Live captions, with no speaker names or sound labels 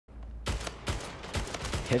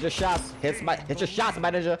Hit your shots. Hit your shots, my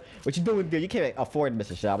ninja. What you doing, dude? You can't afford to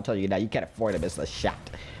miss a shot. I'm telling you now. You can't afford to miss a shot.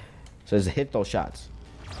 So just hit those shots.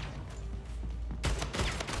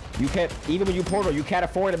 You can't, even when you portal, you can't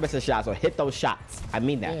afford to miss a shot. So hit those shots. I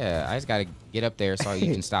mean that. Yeah, I just gotta get up there so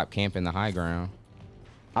you can stop camping the high ground.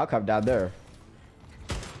 I'll come down there.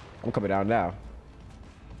 I'm coming down now.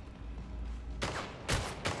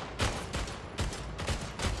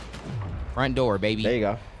 Front door, baby. There you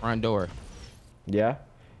go. Front door. Yeah.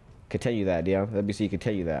 Continue that, Dion. Let me see you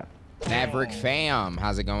continue that. Maverick fam.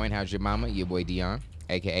 How's it going? How's your mama? Your boy Dion,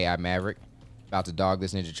 aka iMAVERIQ. About to dog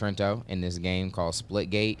this Ninja Trento in this game called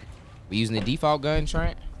Splitgate. We using the default gun,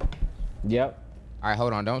 Trent? Yep. All right,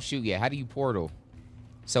 hold on. Don't shoot yet. How do you portal?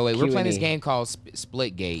 So wait, we're playing this game called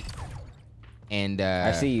Splitgate. And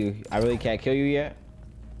I see you. I really can't kill you yet.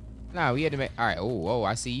 No, we had to make. All right. Oh,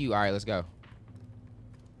 I see you. All right, let's go.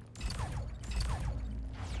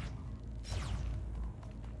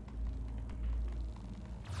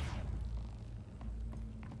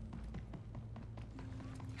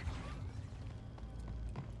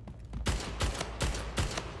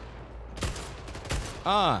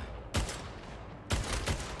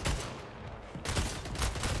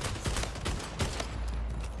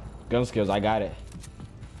 Gun skills, I got it.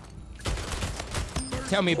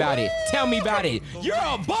 Tell me about it. Tell me about it. You're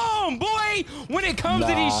a bomb, boy. When it comes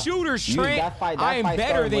to these shooters, Trent, I am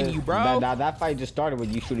better than you, bro. That fight just started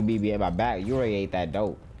with you shooting BB at my back. You already ate that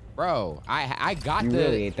dope. Bro, I got you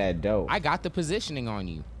really ate that dope. I got the positioning on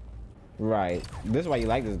you. Right. This is why you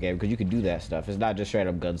like this game, because you can do that stuff. It's not just straight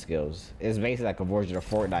up gun skills. It's basically like a version of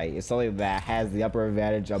Fortnite. It's something that has the upper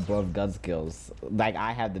advantage above gun skills. Like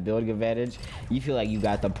I have the building advantage. You feel like you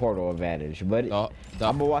got the portal advantage. But I'm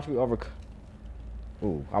gonna watch me over.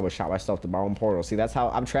 Ooh, I would shot myself to my own portal. See, that's how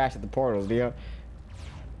I'm trash at the portals, Dion.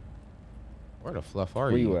 Where the fluff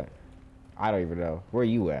are you? Where you at? I don't even know. Where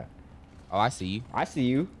you at? Oh, I see you. I see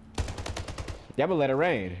you. Yeah, I'm gonna let it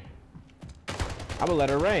rain. I'm gonna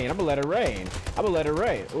let it rain. I'm gonna let it rain. I'm gonna let it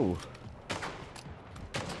rain. Ooh.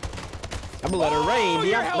 I'm gonna let it rain.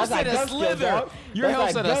 Your health's at a slither. Your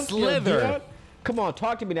health's at a slither. Come on,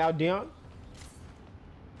 talk to me now, Dion.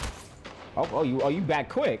 Oh, you back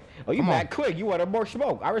quick. Oh, you back quick. You want more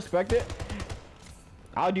smoke. I respect it.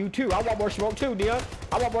 I'll do too. I want more smoke too, Dion.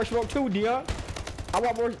 I want more smoke too, Dion. I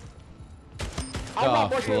want more. I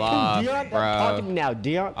want more smoke too, Dion. Talk to me now,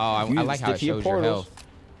 Dion. Oh, I like how it shows your health.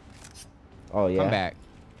 Oh yeah. Come back.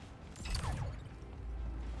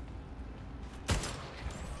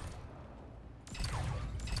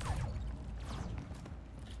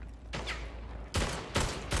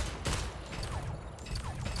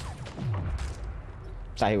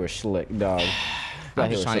 Thought he was slick, dog.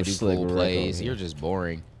 I'm just trying to do cool plays. You're just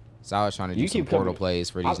boring. So I was trying to do some portal plays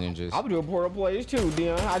for these ninjas. I'm doing portal plays too,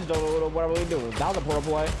 Dion. I just don't know what I'm really doing. That was a portal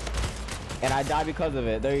play, and I died because of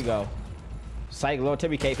it. There you go. Psych, little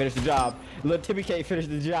Timmy K finished the job. Little Timmy K finished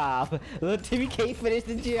the job. Little Timmy K finished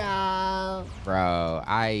the job. Bro,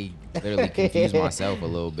 I literally confused myself a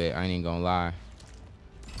little bit. I ain't even gonna lie.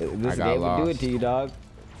 This game will do it to you, dog.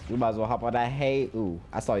 You might as well hop on that hay. Ooh,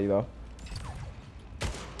 I saw you though.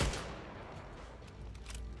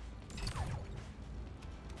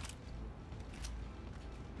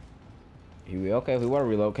 Okay, if we want to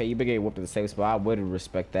relocate, you been getting whooped in the same spot. I would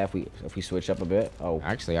respect that if we switch up a bit. Oh,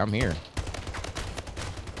 actually, I'm here.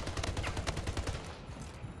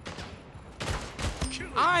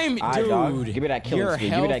 Dude, give me that killing spree.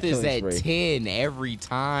 Your health is at 10 every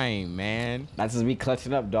time, man. That's just me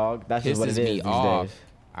clutching up, dog. That's just what it is these days. All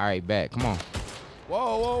right, bet. Come on.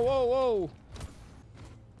 Whoa, whoa, whoa, whoa.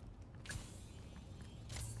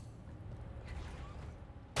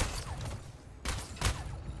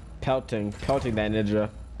 Pelting that ninja.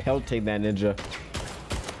 Pelting that ninja.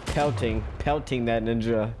 Pelting that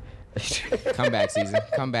ninja. Comeback season.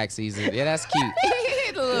 Comeback season. Yeah, that's cute.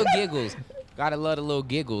 The little giggles. Gotta love the little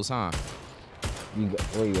giggles, huh?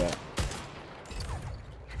 Where you at?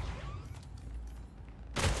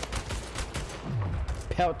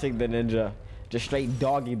 Pelting the ninja. Just straight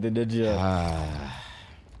dogging the ninja.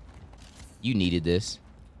 You needed this.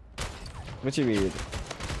 What you mean?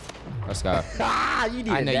 Let's go. You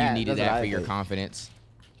needed I know that. you needed that for your confidence.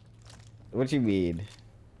 What you mean?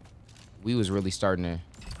 We was really starting to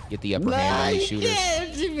get the upper hand on these shooters.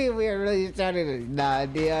 What you mean we were really starting to... Nah,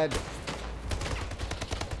 Dion.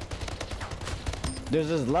 There's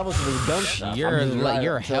just levels to this gun stuff.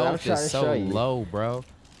 Your health is so low, bro.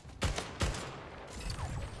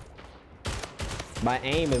 My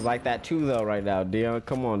aim is like that too, though, right now, Dion.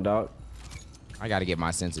 Come on, dog. I gotta get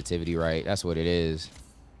my sensitivity right. That's what it is.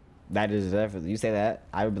 That is definitely. You say that,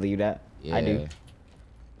 I would believe that. Yeah. I do.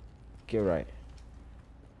 Get right.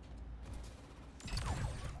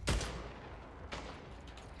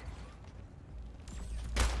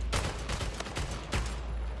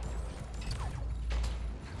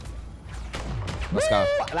 Let's go.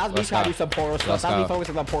 That was me Let's trying to go. do some portal stuff. Let's That was me go.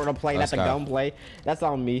 focusing on portal play, not Let's the go. gun play. That's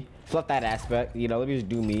on me. Flip that aspect. You know, let me just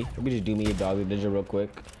do me. Let me just do me a dog ninja real quick.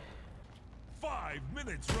 5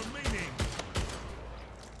 minutes remaining.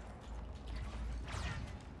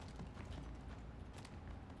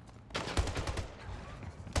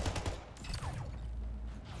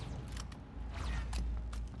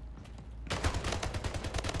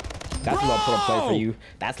 That's a little portal play for you.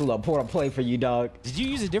 That's a little portal play for you, dog. Did you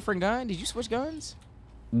use a different gun? Did you switch guns?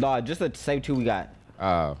 No, just the same two we got.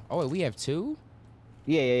 Oh, wait, we have two?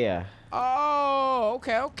 Yeah. Oh,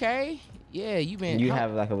 okay. Yeah, you been. You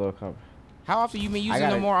have like a little cover. How often you been using got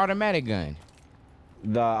the it. more automatic gun?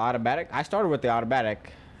 The automatic? I started with the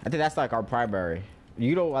automatic. I think that's like our primary.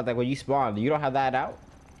 You don't, like when you spawn, you don't have that out?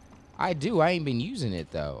 I do. I ain't been using it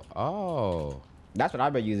though. Oh. That's what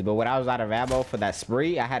I've been using, but when I was out of ammo for that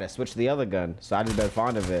spree, I had to switch to the other gun. So I just been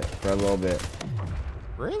fond of it for a little bit.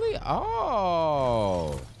 Really?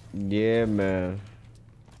 Oh. Yeah, man.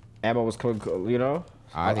 Ammo was cool, you know?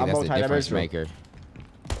 I think that's the difference maker.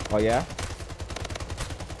 Oh, yeah?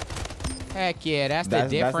 Heck yeah, that's the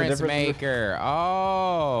That's the difference difference maker.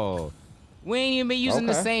 Oh. We ain't even been using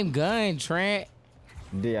the Okay. same gun, Trent.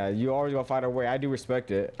 Yeah, you always gonna find a way. I do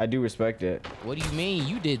respect it. I do respect it. What do you mean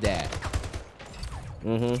you did that?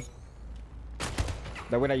 Mm-hmm.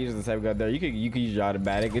 That we're not using the same gun there. You can use your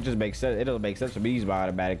automatic. It just makes sense. It doesn't make sense for me to use my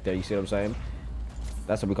automatic there. You see what I'm saying?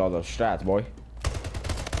 That's what we call those strats, boy.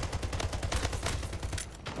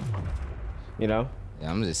 You know? Yeah,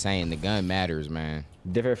 I'm just saying the gun matters, man.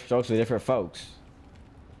 Different strokes for different folks.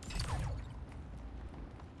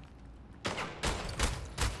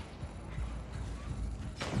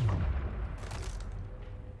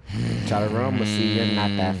 Try to run, but see, you're not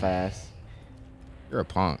that fast. You're a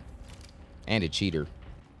punk. And a cheater.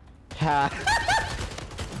 Ha!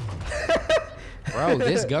 Bro,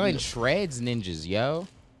 this gun shreds ninjas, yo.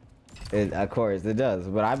 Of course, it does.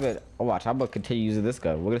 But I'm gonna continue using this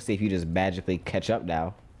gun. We're gonna see if you just magically catch up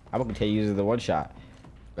now. I'm gonna continue using the one shot.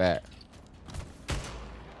 Bet.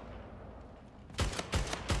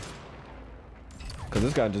 Cause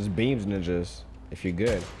this gun just beams ninjas if you're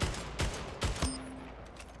good.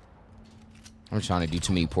 I'm trying to do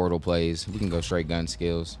too many portal plays. We can go straight gun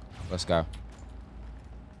skills. Let's go.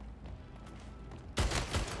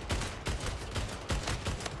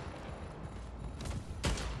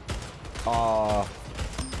 Oh,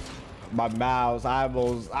 my mouse! I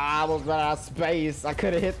almost ran out of space. I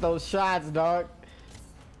could have hit those shots, dog.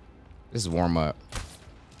 This is warm up.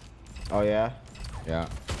 Oh yeah. Yeah.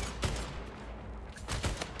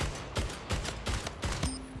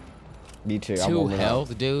 Me too. I'm 2 warming up.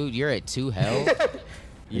 health, dude. You're at 2 health.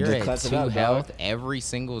 You're just at clutch it 2 up, dog. health every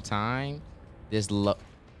single time. This low.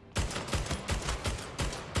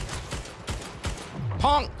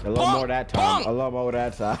 Punk. A little more that time. Punk. A little more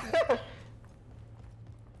that time.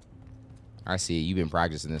 I see it. You've been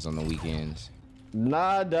practicing this on the weekends.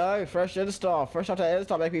 Nah, dog. Fresh install. Fresh out the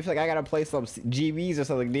install make me feel like I gotta play some GBs or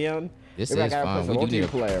something, Dion. This Maybe I is gotta fun. play some We do need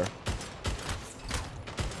to- multiplayer.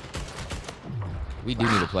 We do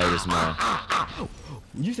need to play this more.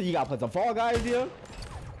 You said you gotta play some Fall Guys, Dion?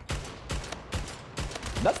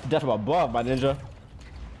 That's death from above, my ninja.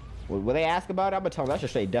 When they ask about it, I'm gonna tell them that's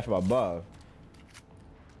just straight death from above.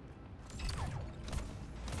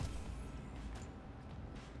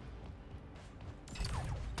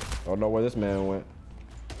 Don't know where this man went.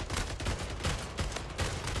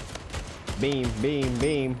 Beam, beam,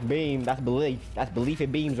 beam, beam. That's belief. That's belief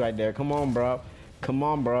in beams right there. Come on, bro. Come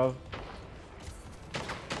on, bro.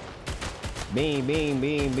 Beam, beam,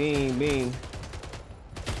 beam, beam, beam.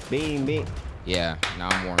 Beam, beam. Yeah. Now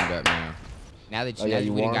I'm warmed up now. Now that Oh, yeah,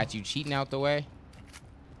 you we done warm? got you cheating out the way.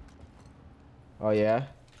 Oh, yeah?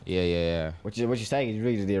 Yeah. What you're saying is you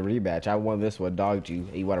really just did a rematch. I won this one, dogged you,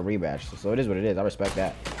 and you want a rematch. So it is what it is. I respect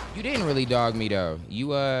that. You didn't really dog me though. You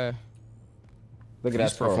Look at that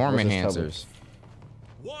use score. perform What's this tell me? enhancers.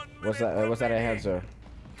 1 minute What's that? What's that remaining. enhancer?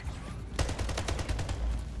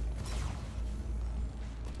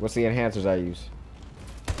 What's the enhancers I use?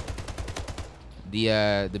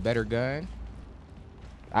 The better gun.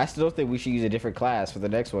 I still think we should use a different class for the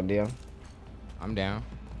next one, Dion. I'm down.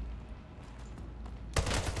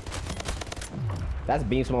 That's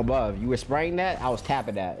beams from above. You were spraying that. I was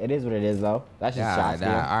tapping that. It is what it is, though. That's just shots, All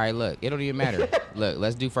Dion. right, look. It don't even matter. Look,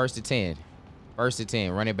 let's do first to 10. First to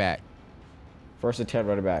 10. Run it back. First attempt,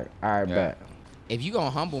 run it back. All right, Yeah. bet. If you gonna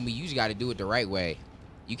humble me, you just got to do it the right way.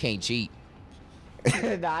 You can't cheat.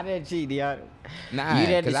 Nah, I didn't cheat, Dion. Nah, You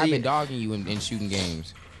didn't because I've been cheat. dogging you in shooting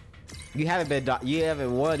games. You haven't been. You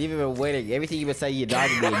haven't won. You haven't been winning. Everything you've been saying you're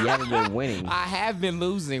dogging me. You haven't been winning. I have been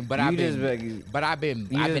losing, but I've been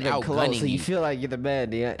outgunning so you you. feel like you're the man,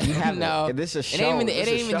 Dion. You haven't. No, And this is it ain't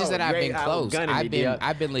even just that I've been Great close. outgunning me,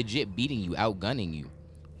 I've been legit beating you, outgunning you.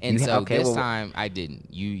 And You- so okay, this well- time I didn't.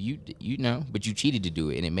 You know, but you cheated to do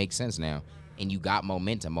it, and it makes sense now. And you got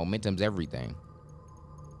momentum. Momentum's everything.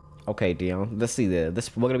 Okay, Dion. Let's see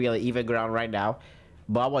this. We're gonna be on the even ground right now,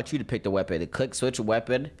 but I want you to pick the weapon. Click switch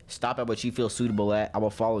weapon. Stop at what you feel suitable at. I'm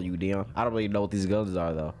gonna follow you, Dion. I don't really know what these guns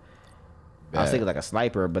are though. I was Bet. thinking like a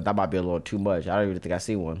sniper, but that might be a little too much. I don't even think I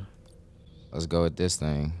see one. Let's go with this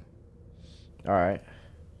thing. All right,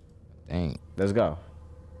 Dang. let's go.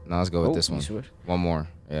 No, let's go with Oh, this you one. switch? One more.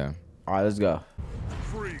 Yeah. All right, let's go.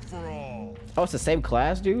 Free for all. Oh, it's the same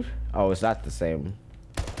class, dude? Oh, it's not the same.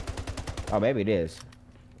 Oh, maybe it is.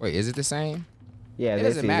 Wait, is it the same? Yeah, It that's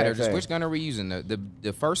doesn't the matter. exact Just same. which gun are we using?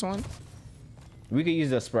 The first one? We could use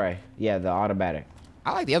the spray. Yeah, the automatic.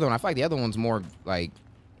 I like the other one. I feel like the other one's more like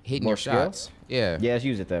hitting More your skill? shots. Yeah. Yeah, let's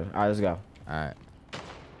use it then. All right, let's go. All right.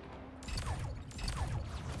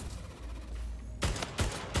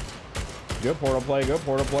 Good portal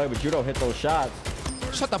play, but you don't hit those shots.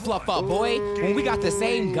 Shut the fluff up, boy. When we got the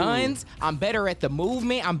same guns, I'm better at the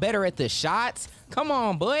movement. I'm better at the shots. Come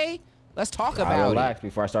on, boy. Let's talk I about relax it.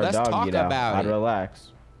 before I start Let's dogging talk you now. about I'd it.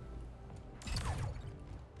 relax.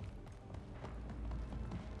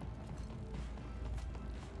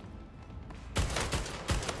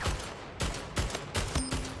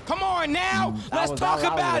 Come on now. Let's was- talk I was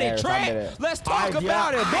about there, it, so I'm Trent. there. Let's talk Alright,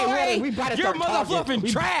 about yeah. it, Hey, boy. we better You're start talking. motherfucking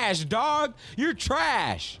We- trash, dog. You're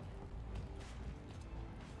trash.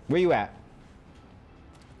 Where you at?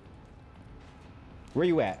 Where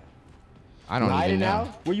you at? I don't You hiding even know.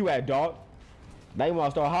 now? Where you at, dog? Now you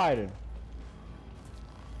want to start hiding.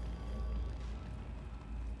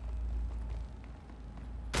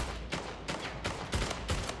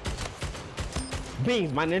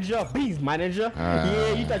 Beans, my ninja. Beans, my ninja.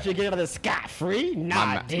 Yeah, you thought you'd get out of this scot-free? Nah,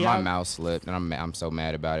 My damn. mouse slipped, and I'm so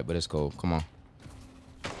mad about it, but it's cool. Come on.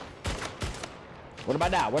 What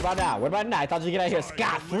about now? What about now? What about now? I thought you'd get out of here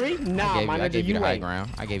scot-free? Nah, I my ninja, gave you the high ain't.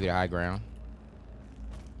 ground. I gave you the high ground.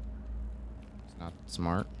 It's not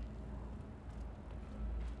smart.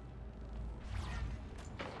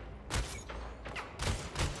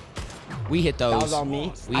 We hit those. That was on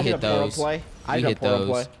me. We I did hit a portal those. play. I We did a hit portal those.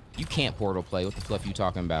 play. You can't portal play. What the fluff you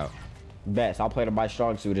talking about? Best. I'll play to my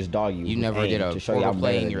strong suit. Just dog you. You with never aim did a to show you portal I'm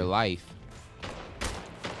play better in than your you. life.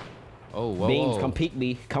 Oh, whoa, Beans, whoa. come peek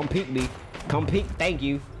me. Come peek me. Come peek. Thank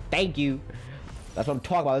you. Thank you. That's what I'm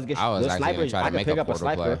talking about. Let's get I was the actually gonna sniper. try to I can make pick a up a portal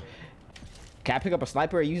sniper. play. Can I pick up a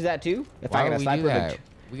sniper and use that too? If Why I would got a we sniper, do that?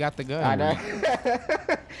 We got the gun. I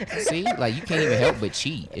know. See, like you can't even help but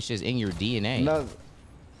cheat. It's just in your DNA. No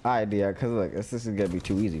idea, cause look, this is gonna be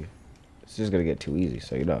too easy. It's just gonna get too easy,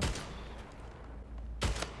 so you know.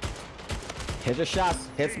 Hit your shots.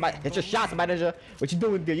 Hit your shots, my ninja. What you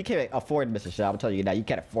doing, dude? You can't afford to miss a shot. I'm telling you now. You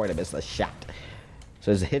can't afford to miss a shot.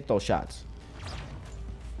 So just hit those shots.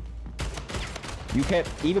 You can't,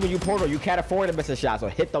 even when you portal, you can't afford to miss a shot. So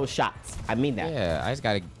hit those shots. I mean that. Yeah, I just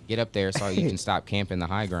gotta get up there so you can stop camping the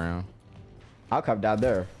high ground. I'll come down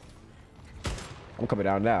there. I'm coming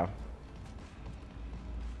down now.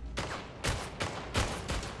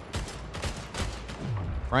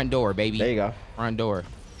 Front door, baby. There you go. Front door.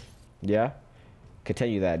 Yeah.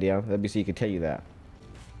 Continue that, Dion. Let me see you continue that.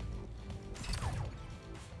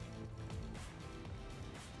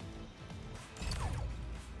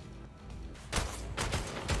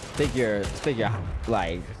 Think you're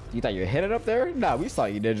like, you thought you were hitting up there? Nah, we saw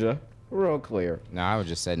you, ninja. Real clear. No, I was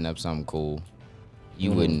just setting up something cool.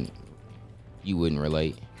 You Mm-hmm. wouldn't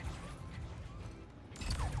relate.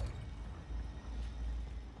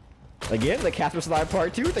 Again, the Casper Slide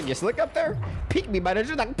Part 2. Think you slick up there? Peek me, my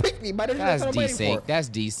ninja. Like, peek me, my ninja. That's what I'm waiting desync. for. That's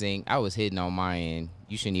desync. I was hitting on my end.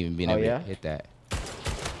 You shouldn't even been Oh, able yeah? to hit that.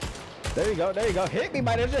 There you go. There you go. Hit me,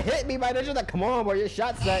 my ninja. Hit me, my ninja. Like, come on, boy. Your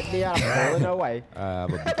shot's set, Dion. I'm pulling away. I'm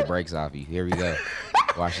gonna beat the brakes off you. Here we go.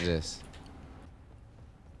 Watch this.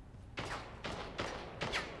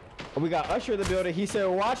 We got Usher in the building. He said,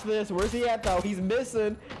 watch this. Where's he at, though? He's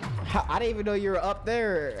missing. I didn't even know you were up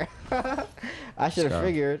there. I should have Scar.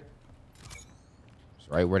 figured. It's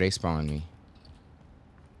right where they spawned me.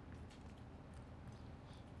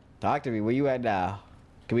 Talk to me. Where you at now?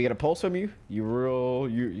 Can we get a pulse from you?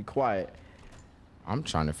 You quiet. I'm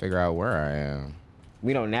trying to figure out where I am.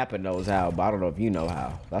 We know Napa knows how, but I don't know if you know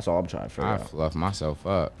how. That's all I'm trying to figure I out. fluffed myself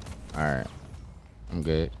up. All right. I'm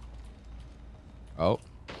good. Oh.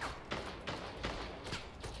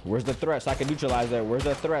 Where's the threat so I can neutralize that? Where's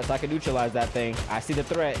the threat so I can neutralize that thing? I see the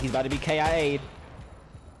threat. He's about to be KIA'd.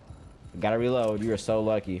 Gotta reload. You are so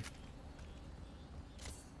lucky.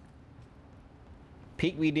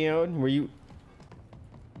 Peek me, Dion. Were you?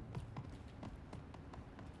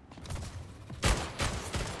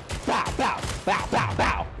 Bow, bow, bow, bow,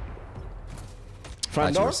 bow. Front Thought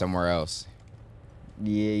you door? were somewhere else.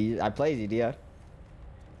 Yeah, I played you, Dion.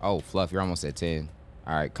 Oh, Fluff, you're almost at 10.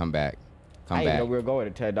 All right, come back. Come I didn't back. know we were going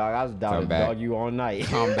to 10, dog. I was down Come to back. dog you all night.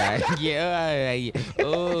 Come back. Yeah.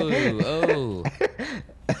 Oh.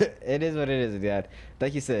 It is what it is, Dad.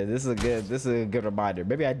 Like you said, this is a good reminder.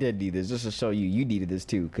 Maybe I did need this just to show you needed this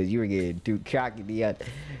too, because you were getting too cocky.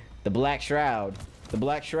 The black shroud. The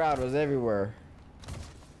black shroud was everywhere.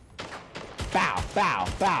 Bow, bow,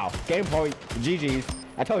 bow. Game point. GG's.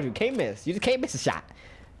 I told you, can't miss. You just can't miss a shot.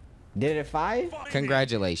 Did it at 5?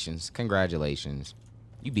 Congratulations. Congratulations.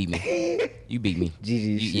 You beat me. You beat me.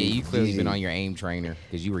 GG. Yeah, you clearly GG. been on your aim trainer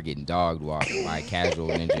because you were getting dogged walked by a casual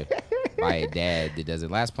ninja, by a dad that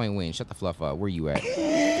doesn't. Last point win. Shut the fluff up. Where you at?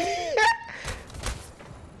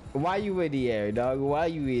 Why you in the air, dog? Why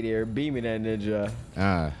you in there beaming that ninja?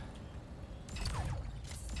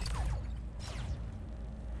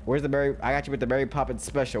 Where's the Mary? I got you with the Mary Poppins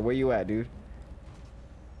special. Where you at, dude?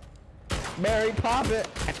 Mary Poppins.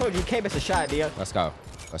 I told you can't miss a shot, Dion. Let's go.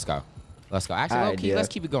 Let's go. Let's go. Actually, Alright, low-key, yeah. let's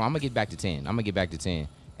keep it going. I'm gonna get back to 10. I'm gonna get back to 10.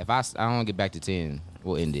 If I don't get back to 10,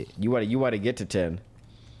 we'll end it You want to get to 10.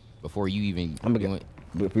 before you even. I'm gonna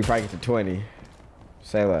get. We probably get to 20.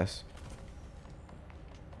 Say less.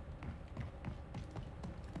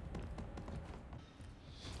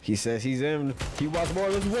 He says he's in. He wants more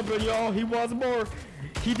of this whipping, y'all. He wants more.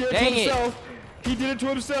 He did it to Dang it. himself. He did it to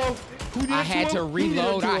himself. Who did I it had to him? He did it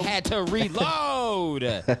reload. to I him. had to reload.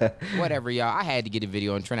 Whatever, y'all. I had to get a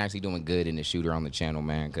video on Trent actually doing good in the shooter on the channel,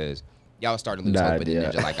 man, because y'all started to lose hope in the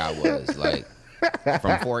ninja like I was. Like,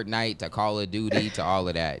 from Fortnite to Call of Duty to all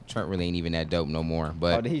of that. Trent really ain't even that dope no more. Oh,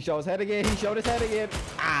 But did he show his head again? He showed his head again.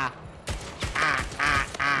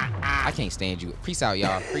 I can't stand you. Peace out,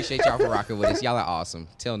 y'all. Appreciate y'all for rocking with us. Y'all are awesome.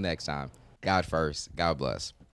 Till next time. God first. God bless.